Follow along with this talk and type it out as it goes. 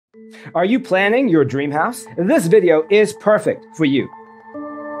Are you planning your dream house? This video is perfect for you.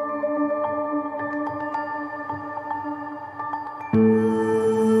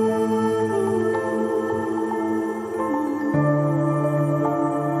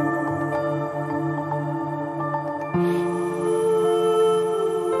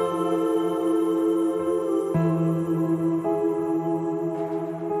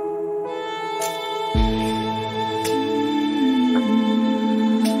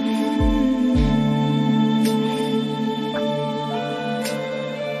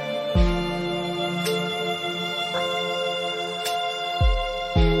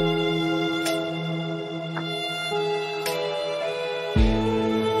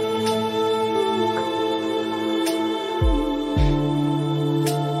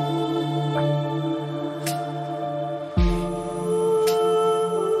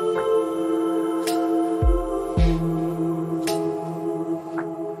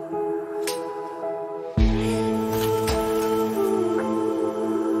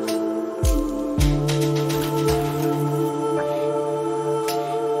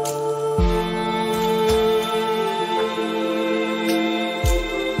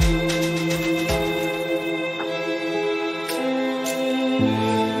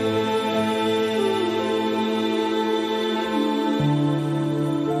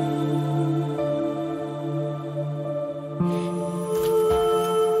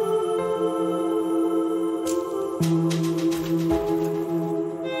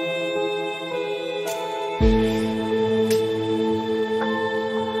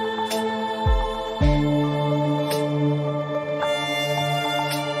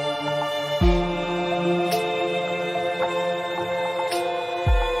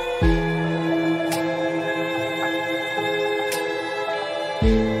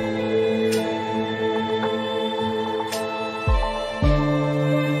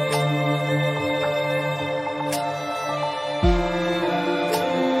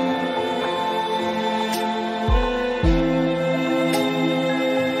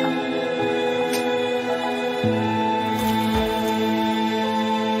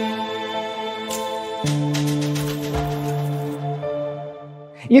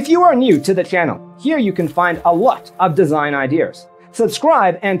 If you are new to the channel, here you can find a lot of design ideas.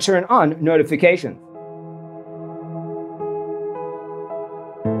 Subscribe and turn on notifications.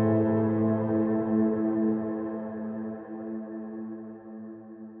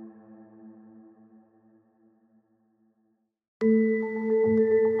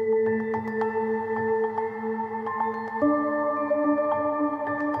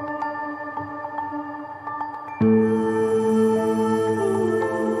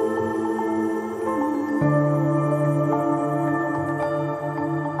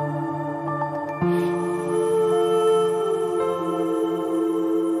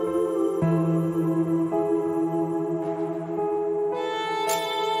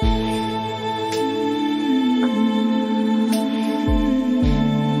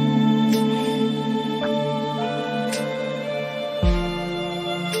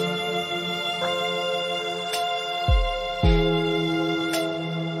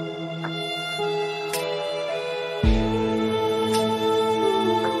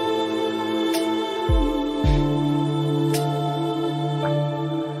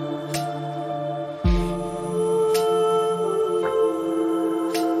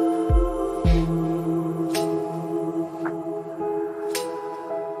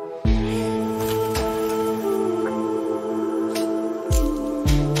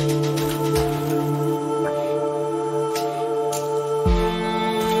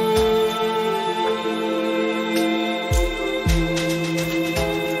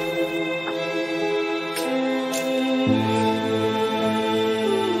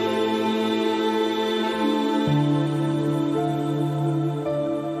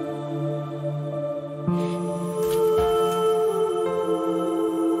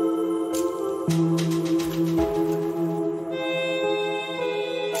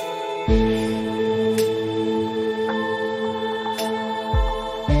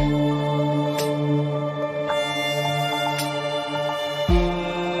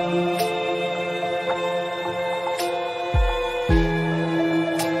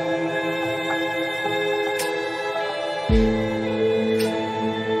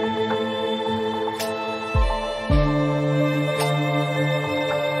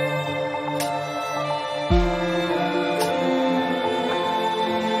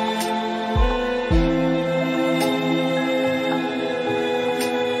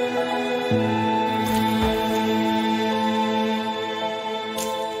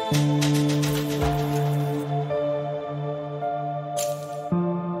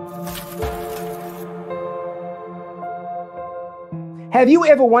 Have you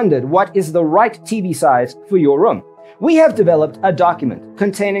ever wondered what is the right TV size for your room? We have developed a document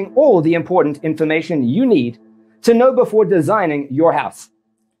containing all the important information you need to know before designing your house.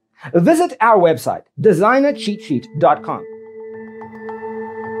 Visit our website, designercheatsheet.com.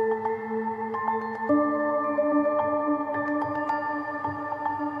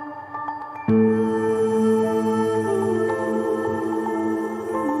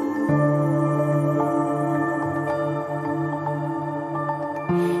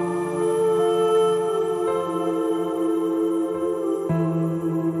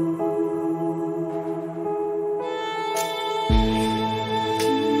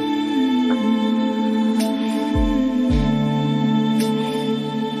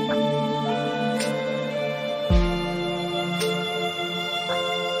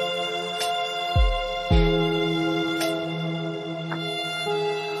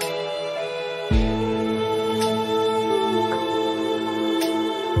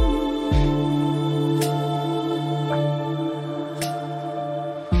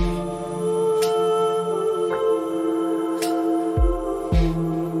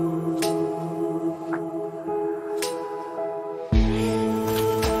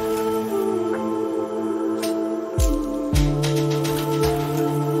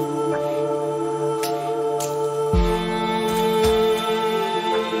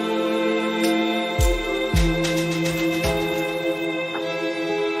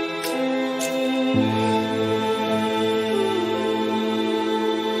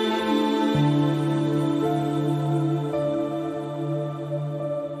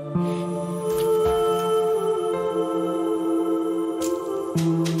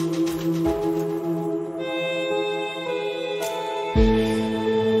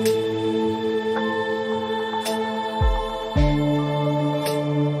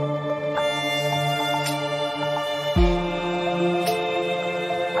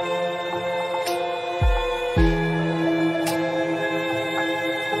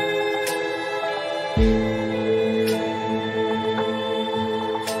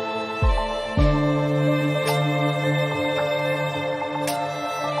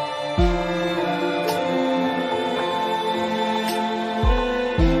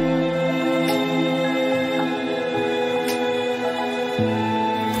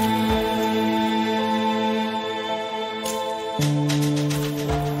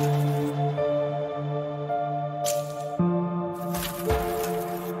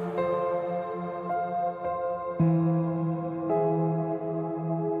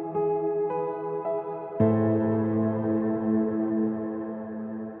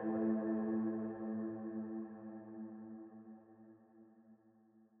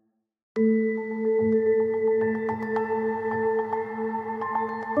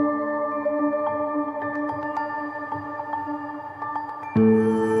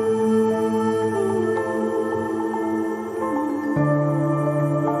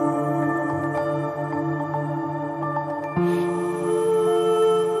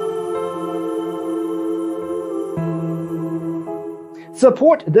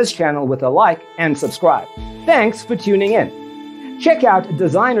 Support this channel with a like and subscribe. Thanks for tuning in. Check out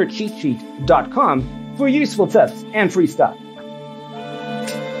designercheatsheet.com for useful tips and free stuff.